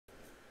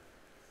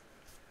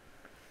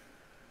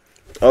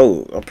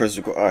Oh, I'm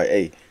pressing record. All right,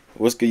 hey,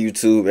 what's good,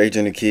 YouTube?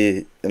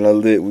 Adriannthakidd and I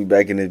lit. We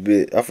back in this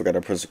bit. I forgot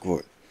to press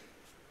record.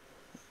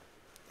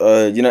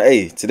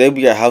 Hey, today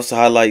we got house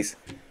highlights.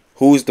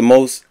 Who's the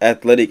most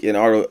athletic in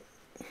I was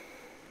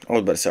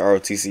about to say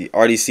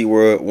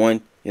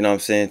RDCWORLD1. You know what I'm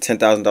saying?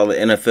 $10,000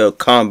 NFL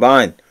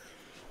combine.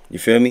 You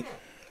feel me?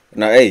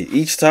 Now, hey,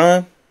 each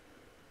time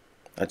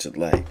I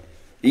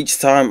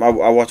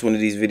watch one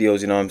of these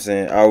videos, you know what I'm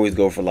saying, I always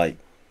go for like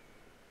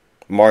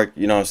Mark,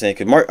 you know what I'm saying?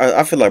 Because Mark,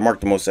 I feel like Mark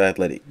the most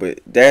athletic. But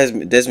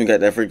Desmond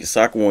got that freaking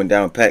soccer one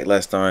down packed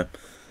last time.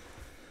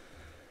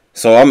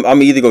 So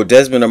I'm either go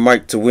Desmond or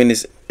Mark to win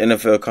this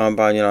NFL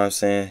combine, you know what I'm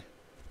saying?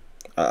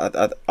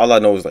 All I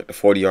know is like the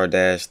 40-yard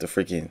dash, the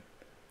freaking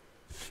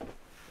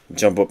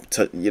jump up,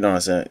 you know what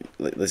I'm saying?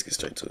 Let's get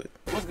straight to it.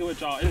 What's good with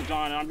y'all? It's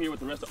John, and I'm here with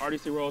the rest of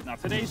RDC World. Now,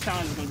 today's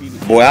challenge is going to be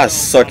the boy, I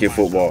suck at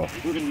football.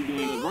 We're going to be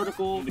doing the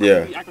vertical,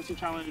 the accuracy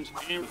challenge,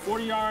 and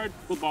 40-yard.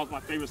 Football is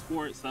my favorite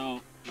sport,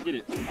 so get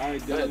it. All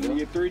right, good. You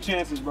get 3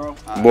 chances, bro.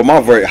 Well,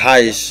 my very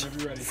highest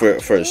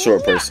for a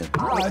short person.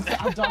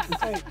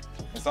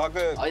 It's all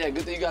good. Oh yeah,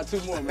 good thing you got 2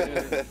 more,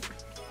 man.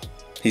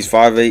 He's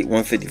 5'8",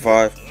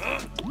 155.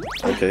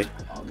 Okay.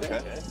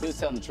 Okay. He was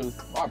telling the truth.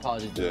 Our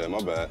apologies. Yeah,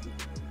 my bad.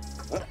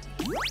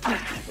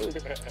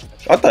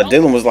 I thought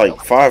Dylan was like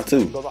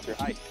 5'2". Goes off your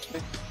height.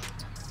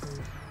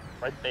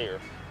 Right there.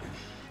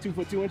 2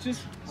 foot 2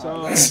 inches.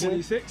 So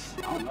 26.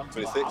 I don't know.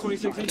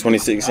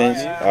 26 inch.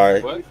 All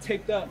right. What?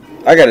 Take that.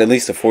 I got at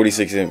least a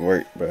 46 inch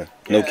work, bro.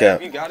 No cap.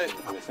 You got it.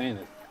 I'm saying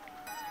it.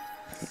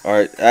 All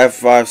right. I have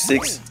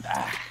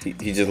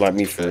 5'6". He just like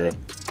me for real.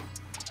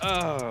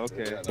 Oh,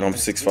 okay. And I'm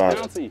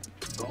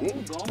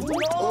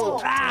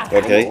 6'5".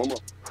 Okay.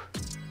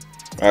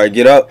 All right,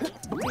 get up.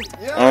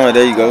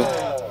 There you go.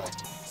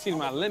 See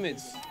my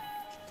limits.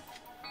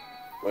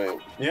 Wait.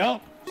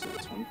 Yep.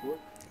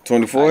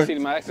 24. See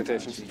my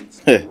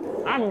expectations.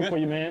 I'm rooting for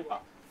you, man.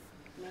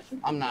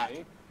 I'm not.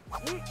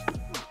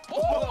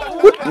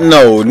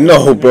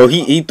 No, bro.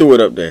 He threw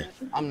it up there.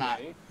 I'm not.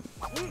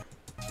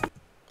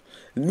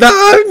 Nah,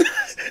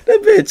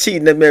 that man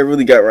cheating. That man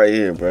really got right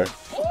here, bro.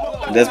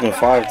 That's been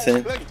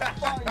 5'10".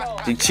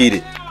 He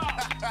cheated.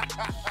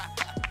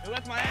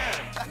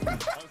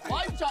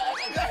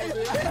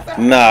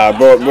 Nah,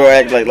 bro,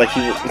 act like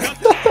he was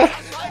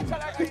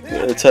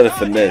trying to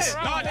finesse.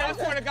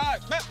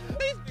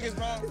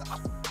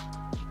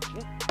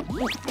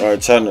 All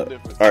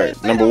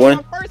right, number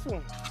 1.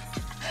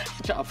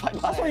 Trying to fight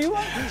my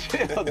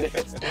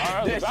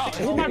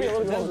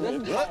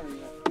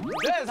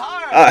That's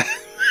hard.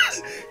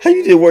 How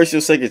you did worse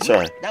your second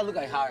try? That look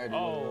like higher than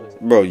yours.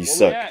 Bro, you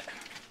suck.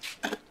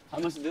 How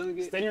much did Dylan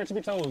get? Stay near to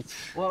your toes.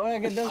 Well, I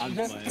get I'm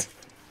just playing.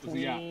 What's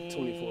he got?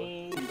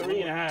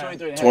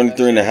 23.5.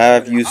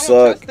 23.5. You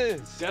suck.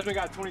 Desmond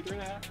got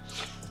 23.5.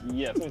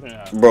 Yeah,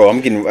 23.5. Bro,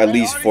 I'm getting at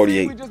least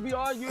 48. We just be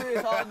arguing.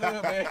 It's all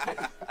good, man.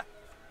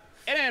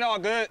 It ain't all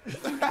good.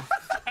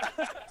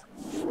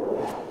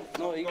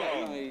 No, he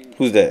got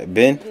Who's that?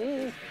 Ben?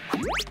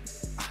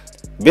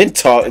 Ben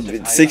tall,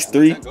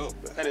 6'3".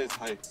 That is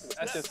height.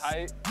 That's just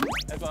height.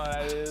 That's all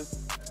that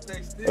is.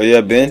 Oh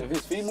yeah, Ben.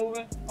 his feet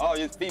moving? Oh,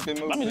 his feet been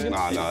moving.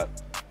 Nah.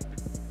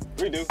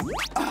 We do.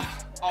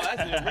 Oh,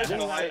 that's the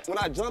original height. When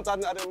I jumped, I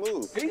didn't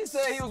move. He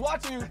said he was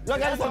watching you.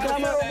 That's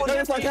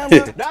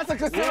a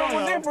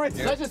considerable difference.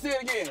 Let's just see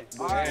it again.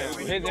 All right.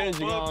 His energy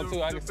gone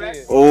too. I can see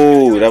it.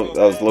 Oh, that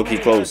was low key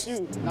close.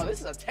 No,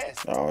 this is a test.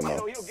 Oh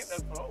no.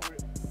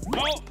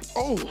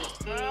 Oh.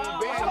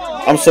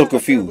 I'm so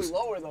confused.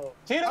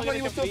 There's no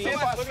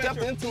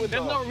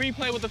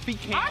replay with the feet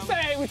cam. I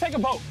say we take a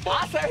vote.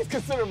 I say it's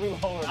considerably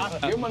lower.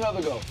 Give him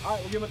another go. All right,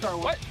 we'll give him a third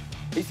one. What?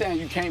 He's saying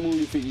you can't move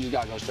your feet. You just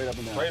gotta go straight up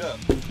and down. Straight up.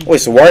 Wait,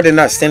 so why are they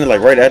not standing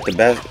like right at the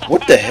basket?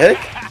 What the heck,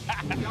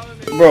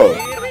 bro?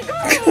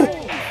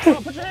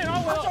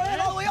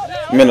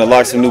 I'm gonna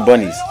lock some new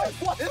bunnies.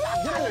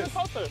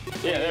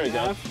 Yeah, there we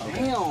go.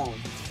 Damn.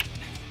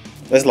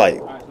 That's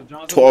like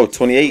 12,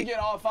 28.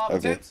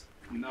 Okay.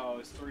 No,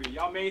 it's 3.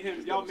 Y'all made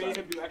him do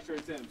extra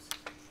attempts.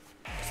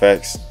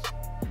 Facts.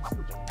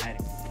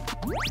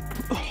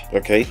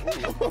 Okay.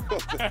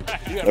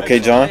 Okay,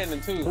 John.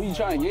 Who you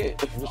trying to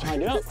get? I'm just trying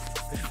to get up.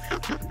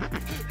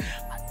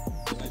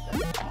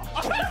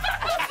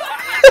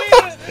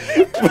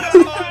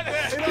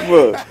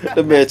 Bro,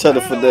 that man tried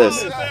to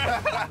finesse.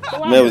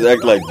 Man was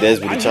acting like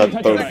Desmond to try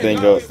to throw the thing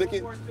up.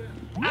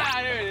 Ah,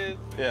 there it is.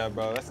 Yeah,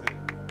 bro, that's it.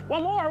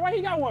 One more. Why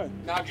he got one?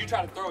 Nah, if you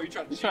try to throw, you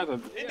try to No,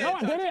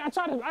 I didn't. I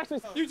tried to actually.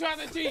 You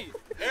trying to cheat?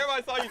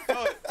 Everybody saw you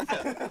throw it.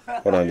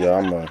 Hold on,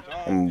 y'all.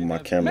 I'm moving my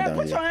camera Man, down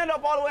put your here. hand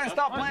up all the way and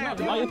stop playing.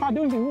 Like, if I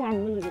do anything wrong,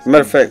 I'm really just.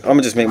 Matter of fact, I'm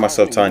gonna just make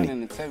myself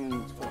tiny.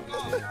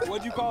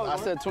 What'd you call it? I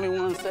said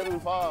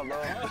 21.75, bro.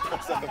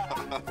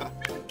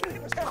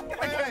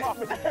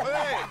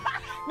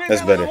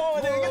 That's better.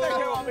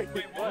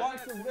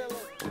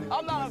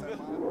 I'm not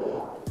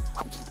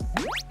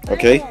a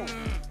Okay.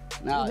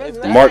 Now,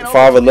 if Mark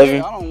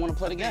 5'11". I don't want to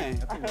play the game.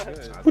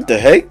 What the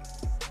heck?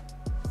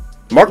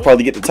 Mark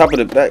probably get the top of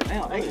the back.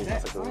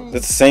 That's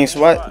the same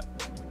spot.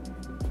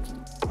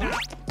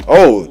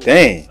 Oh,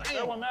 dang.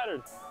 That one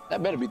mattered.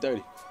 That better be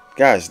 30.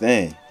 Gosh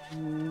dang.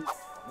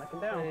 Knock him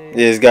down.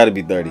 Yeah, it's got to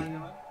be 30.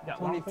 Got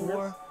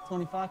 24,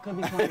 25, could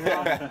be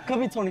 25. Could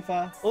be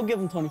 25. We'll give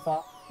him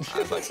 25.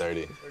 That's like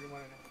 30.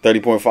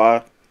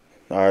 30.5.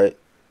 All right.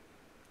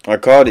 I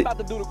called it. About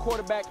to do the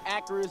quarterback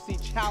accuracy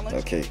challenge.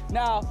 Okay.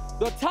 Now,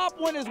 the top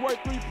one is worth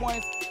 3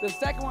 points. The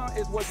second one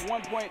is worth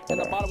 1 point,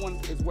 and the bottom one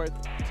is worth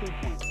 2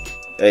 points.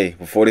 Hey,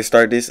 before they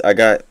start this, I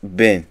got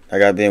Ben. I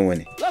got Ben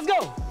winning. Let's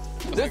go.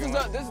 This is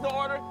the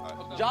order.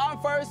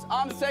 John first,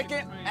 I'm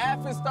second,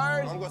 Af is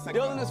third,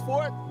 Dylan is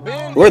fourth,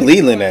 Ben. Where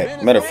Leland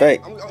at? Matter of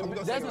fact.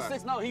 Desmond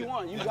six. No, he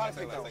won. You got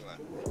it.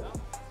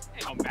 It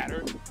don't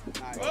matter.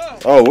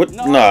 Oh, what?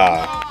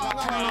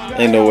 Nah.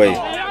 Ain't no way.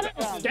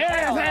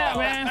 Damn,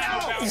 man.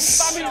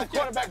 Stop being a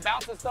quarterback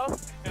bounce and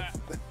stuff.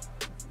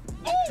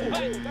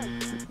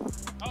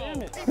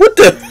 What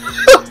the?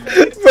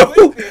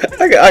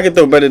 Bro, I can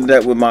throw better than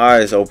that with my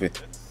eyes open.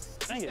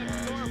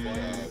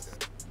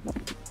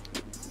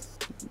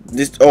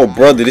 This, oh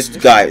brother, this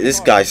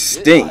guy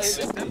stinks.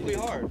 It's definitely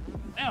hard.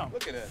 Damn.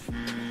 Look at that.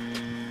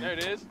 There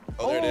it is.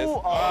 Oh, there it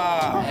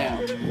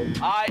is.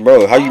 Ah.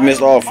 Bro, how you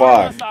missed all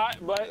 5?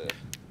 But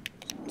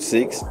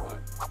 6?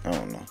 I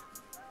don't know.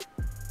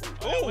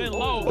 it went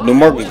low. New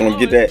Marcus gonna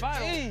get that.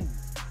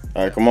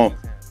 All right, come on.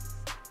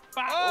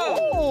 That's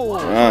the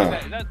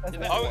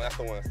one. That's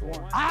the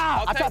one.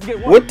 I tried to get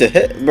one. What the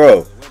heck,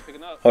 bro?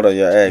 Hold on,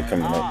 your ad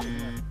coming up.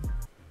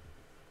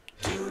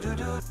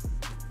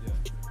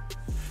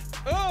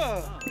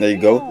 There you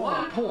go.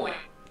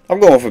 I'm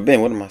going for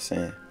Ben. What am I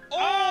saying?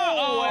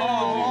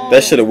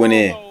 That should have went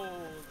in.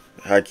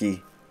 High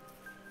key.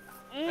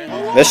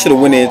 That should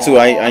have went in too.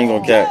 I ain't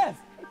gonna cap.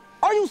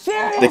 Are you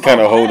serious? They kind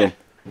of hold him.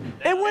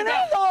 It went in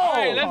though.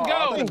 Hey, let's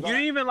go. You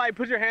didn't even like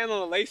put your hand on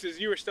the laces.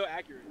 You were still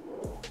accurate.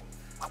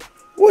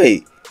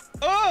 Wait.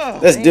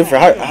 That's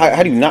different.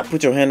 How do you not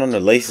put your hand on the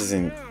laces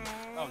and?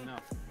 Oh no.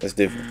 That's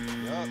different.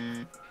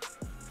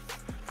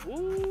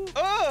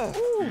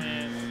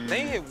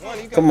 They hit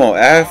one. Come on,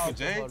 Af.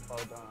 Jay.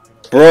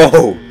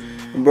 Bro.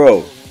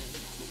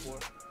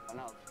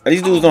 Are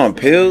these dudes on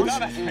pills?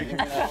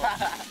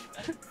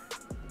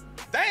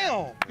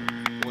 Damn.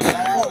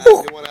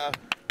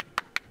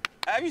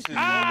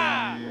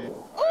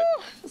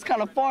 It's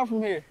kind of far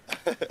from here.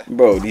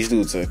 Bro, these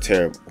dudes are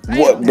terrible.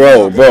 What,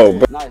 bro?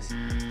 Nice.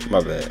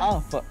 My bad. Oh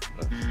fuck.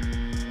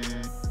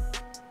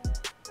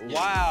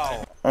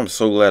 Wow. I'm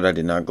so glad I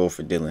did not go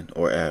for Dylan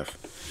or Af.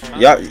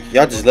 Y'all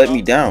just let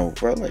me down,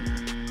 bro. Like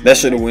that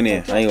should have went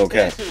in. I ain't gonna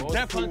cap.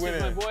 Definitely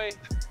winning, my boy.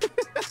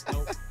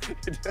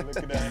 Look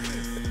at that.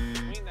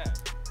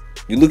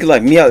 You looking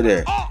like me out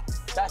there.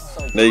 That's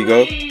so. There you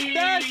go. That's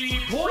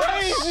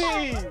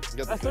crazy.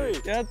 That's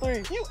 3. Yeah,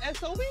 3. You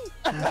SOB.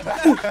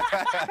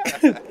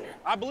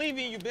 I believe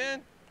in you,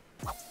 Ben.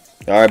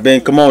 All right,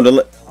 Ben, come on.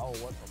 What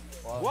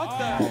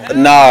the?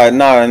 Nah.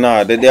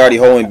 They already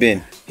holding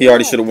Ben. He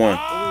already should have won.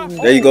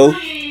 There you go.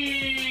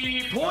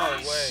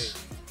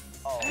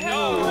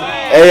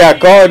 Hey, I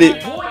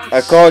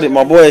called it,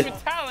 my boy.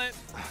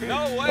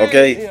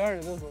 Okay,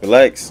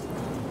 relax.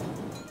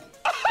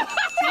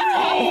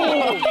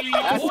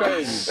 That's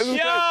crazy.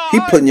 He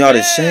putting y'all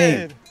to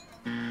shame.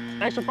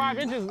 Extra 5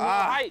 inches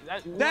height.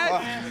 That's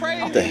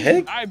crazy. What the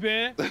heck? All right,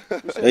 Ben.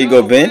 There you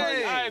go, Ben. All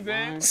right,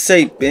 Ben.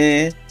 Say,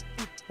 Ben.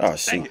 Oh,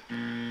 shoot.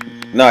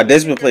 Nah,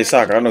 Desmond play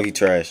soccer. I know he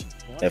trash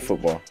at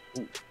football.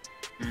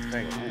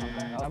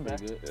 I'm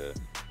pretty good.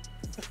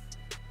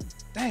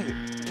 Dang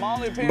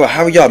it. But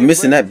how are y'all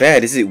missing that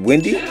bad? Is it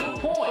windy?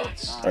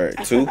 All right,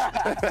 2.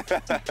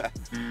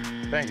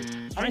 Thank you.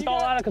 Strength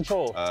all out of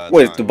control.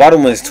 Wait, the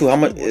bottom one is 2. How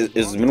much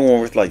is the middle one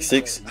worth? Like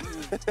 6?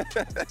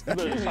 You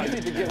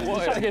need to get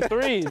what? Try to get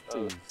 3.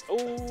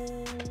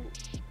 Ooh.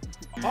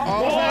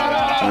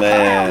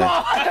 Man.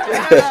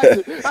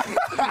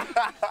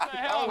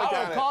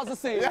 Cause a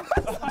scene.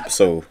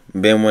 So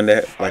Ben won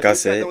that, like I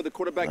said. With the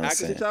quarterback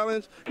accuracy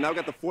challenge, and now we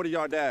got the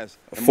 40-yard dash.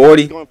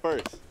 40. Going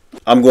first.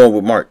 I'm going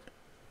with Mark.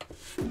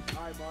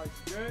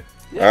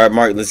 All right,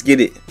 Mark, let's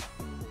get it.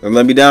 Don't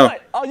let me down.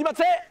 Oh, you about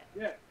to say it?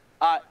 Yeah.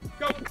 All right.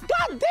 Go.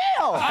 God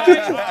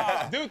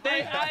damn. Dude,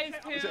 they ice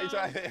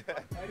him.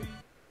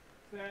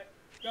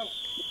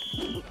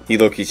 He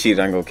low-key cheated.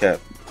 I ain't gonna cap.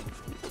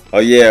 Oh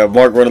yeah,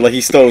 Mark running like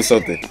he stole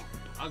something.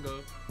 I'll go.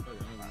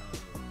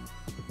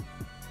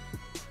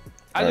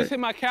 I just hit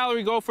my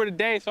calorie goal for the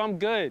day, so I'm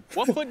good.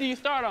 What foot do you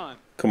start on?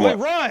 Come on.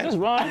 Run. Just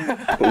run.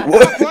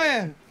 What?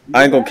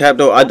 I ain't gonna cap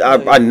though.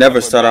 I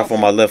never start off on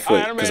my left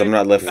foot because I'm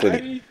not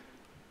left-footed.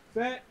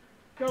 Set,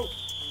 go.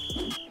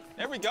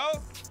 There we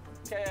go.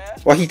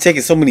 Why he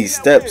taking so many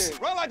steps?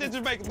 Run like the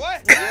Jamaican boy.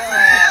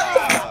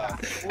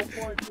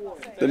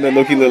 Doesn't that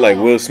look like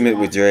Will Smith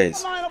with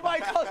dreads? I'm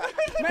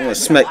gonna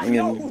smack me.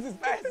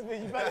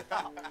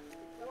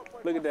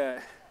 Look at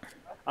that.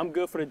 I'm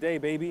good for the day,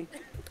 baby.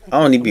 I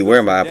don't need to be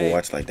wearing my Apple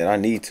Watch like that. I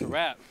need to.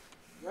 Rap.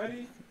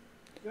 Ready,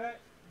 set,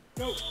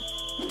 go.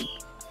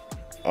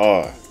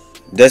 Oh,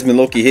 Desmond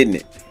Loki hitting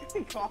it.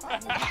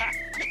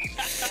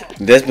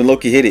 Desmond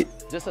Loki hit it.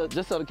 Just so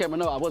the camera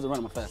know I wasn't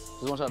running my fast.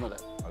 Just want y'all to know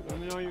that. Let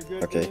me know you're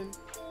good. Okay. Ben.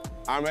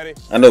 I'm ready.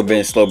 I know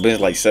Ben's slow.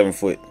 Ben's like 7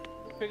 foot.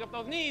 Pick up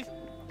those knees.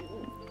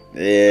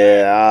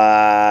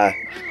 Yeah.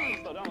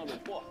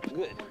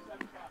 Good.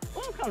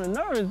 I'm kind of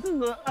nervous. This is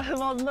the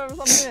most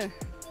nervous I've been.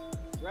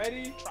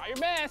 Ready? Try your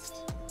best.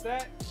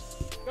 Set.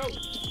 Go.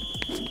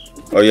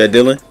 Oh yeah,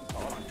 Dylan.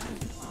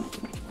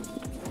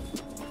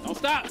 Don't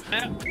stop.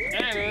 There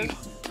it is.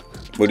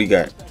 What do you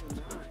got?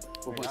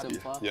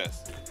 4.75.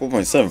 Yes.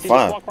 4.75. See this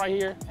walk right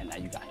here? And now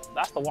you got it.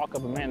 That's the walk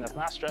of a man that's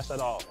not stressed at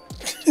all.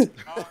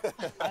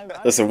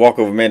 That's a walk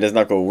of a man that's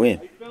not gonna win.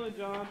 How you feeling,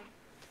 John?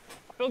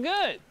 I feel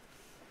good.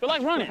 Feel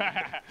like running.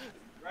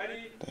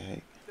 Ready?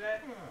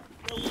 Set.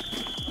 Go.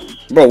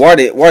 Bro, why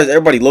is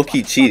everybody low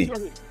key cheating?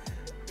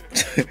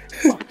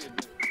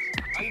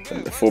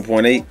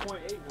 4.8. 4.81.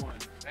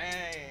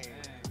 Dang.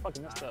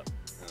 Fucking messed up.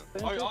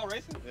 Oh, you all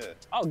racing? Yeah.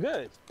 Oh,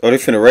 good. Oh, they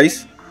finna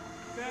race?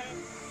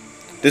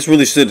 This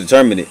really should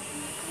determine it.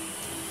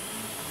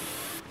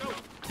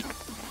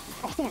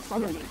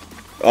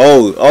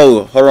 Oh,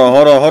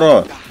 hold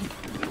on.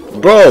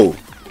 Bro.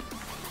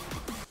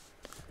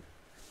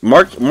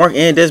 Mark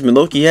and Desmond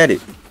Loki had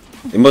it.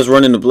 It must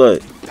run in the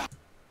blood.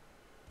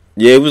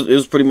 Yeah, it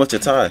was pretty much a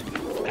tie.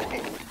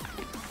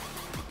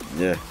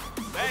 Yeah.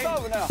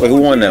 Wait,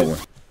 who won that one?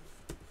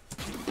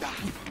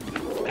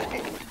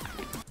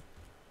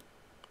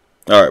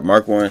 Alright,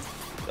 Mark won.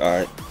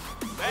 Alright.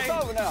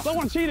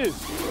 Someone cheated.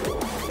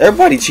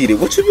 Everybody cheated.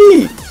 What you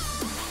mean?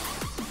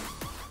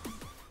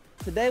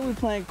 Today we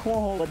playing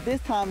cornhole, but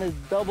this time it's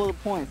double the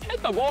points.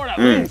 Hit the board at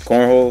least.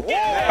 Cornhole.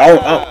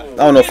 I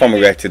don't know if I'm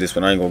gonna react to this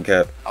one. I ain't gonna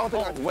cap. I don't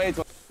think I can wait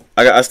till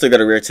I still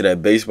gotta react to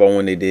that baseball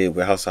one they did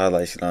with House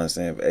Highlights. You know what I'm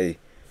saying? But hey,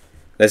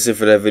 that's it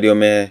for that video,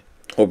 man.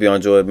 Hope y'all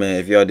enjoyed, man.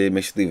 If y'all did,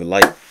 make sure to leave a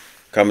like,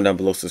 comment down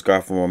below,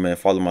 subscribe for more, man.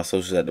 Follow my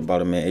socials at the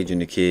bottom, man.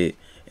 Adriannthakidd,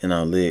 and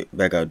I'll live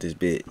back out this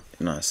bit.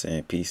 You know what I'm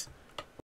saying? Peace.